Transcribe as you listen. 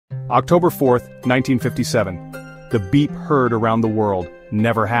October 4th, 1957. The beep heard around the world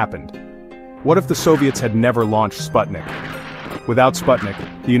never happened. What if the Soviets had never launched Sputnik? Without Sputnik,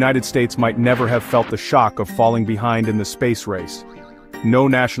 the United States might never have felt the shock of falling behind in the space race. No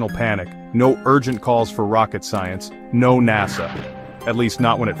national panic, no urgent calls for rocket science, no NASA. At least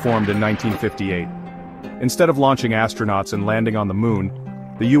not when it formed in 1958. Instead of launching astronauts and landing on the moon,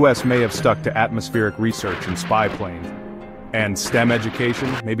 the US may have stuck to atmospheric research and spy planes. And STEM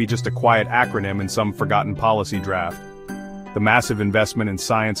education, maybe just a quiet acronym in some forgotten policy draft. The massive investment in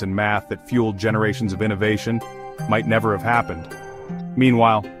science and math that fueled generations of innovation might never have happened.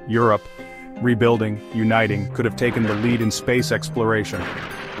 Meanwhile, Europe, rebuilding, uniting, could have taken the lead in space exploration.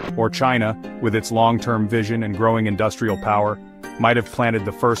 Or China, with its long-term vision and growing industrial power, might have planted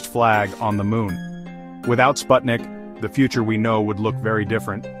the first flag on the moon. Without Sputnik, the future we know would look very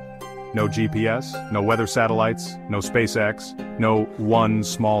different. No GPS, no weather satellites, no SpaceX, no one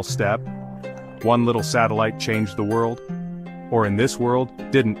small step. One little satellite changed the world. Or in this world,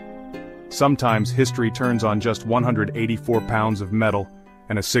 didn't. Sometimes history turns on just 184 pounds of metal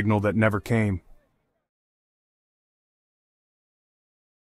and a signal that never came.